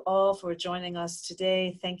 thank you all for joining us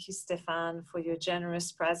today. Thank you, Stéphane, for your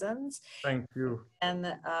generous presence. Thank you.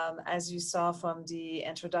 And as you saw from the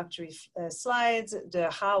introductory slides, the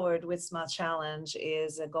Howard Witzma Challenge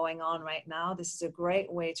is going on right now. This is a great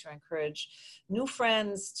way to encourage new friends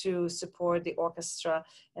friends to support the orchestra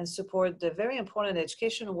and support the very important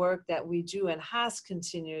education work that we do and has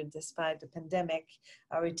continued despite the pandemic.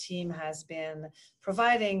 Our team has been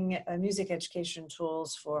providing music education tools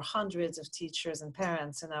for hundreds of teachers and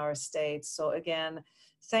parents in our state. So again,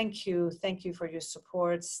 thank you for your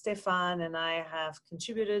support. Stéphane and I have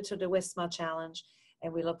contributed to the WISMA Challenge,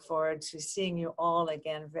 and we look forward to seeing you all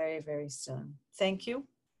again very, very soon. Thank you.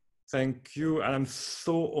 Thank you. And I'm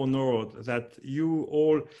so honored that you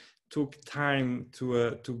all took time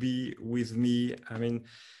to be with me. I mean,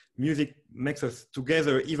 music makes us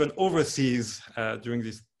together, even overseas during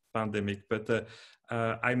this pandemic. But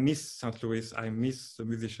I miss St. Louis. I miss the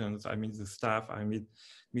musicians. I miss the staff. I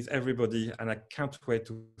miss everybody. And I can't wait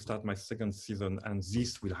to start my second season. And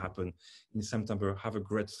this will happen in September. Have a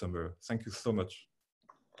great summer. Thank you so much.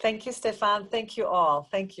 Thank you, Stéphane. Thank you all.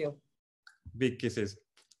 Thank you. Big kisses.